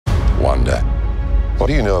wonder. What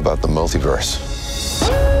do you know about the multiverse?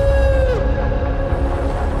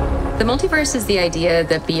 The multiverse is the idea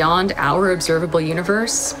that beyond our observable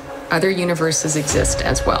universe, other universes exist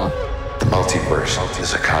as well. The multiverse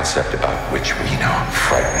is a concept about which we know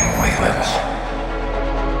frighteningly little.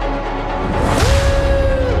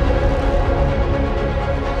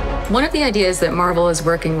 One of the ideas that Marvel is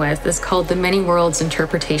working with is called the many worlds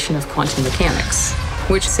interpretation of quantum mechanics,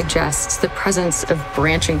 which suggests the presence of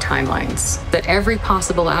branching timelines, that every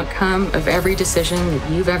possible outcome of every decision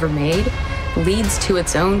that you've ever made leads to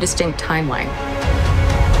its own distinct timeline.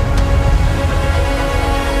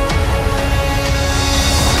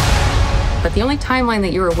 But the only timeline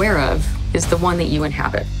that you're aware of is the one that you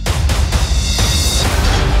inhabit.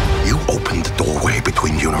 You opened the doorway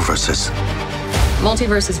between universes.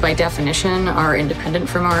 Multiverses, by definition, are independent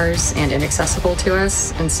from ours and inaccessible to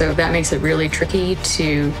us, and so that makes it really tricky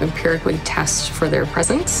to empirically test for their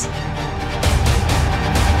presence.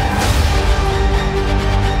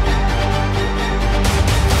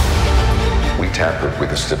 We tampered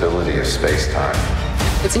with the stability of space-time.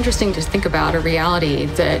 It's interesting to think about a reality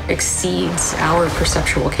that exceeds our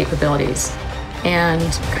perceptual capabilities,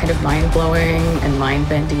 and kind of mind-blowing and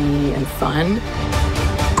mind-bendy and fun.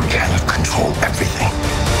 We cannot control everything.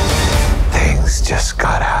 Things just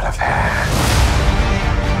got out of hand.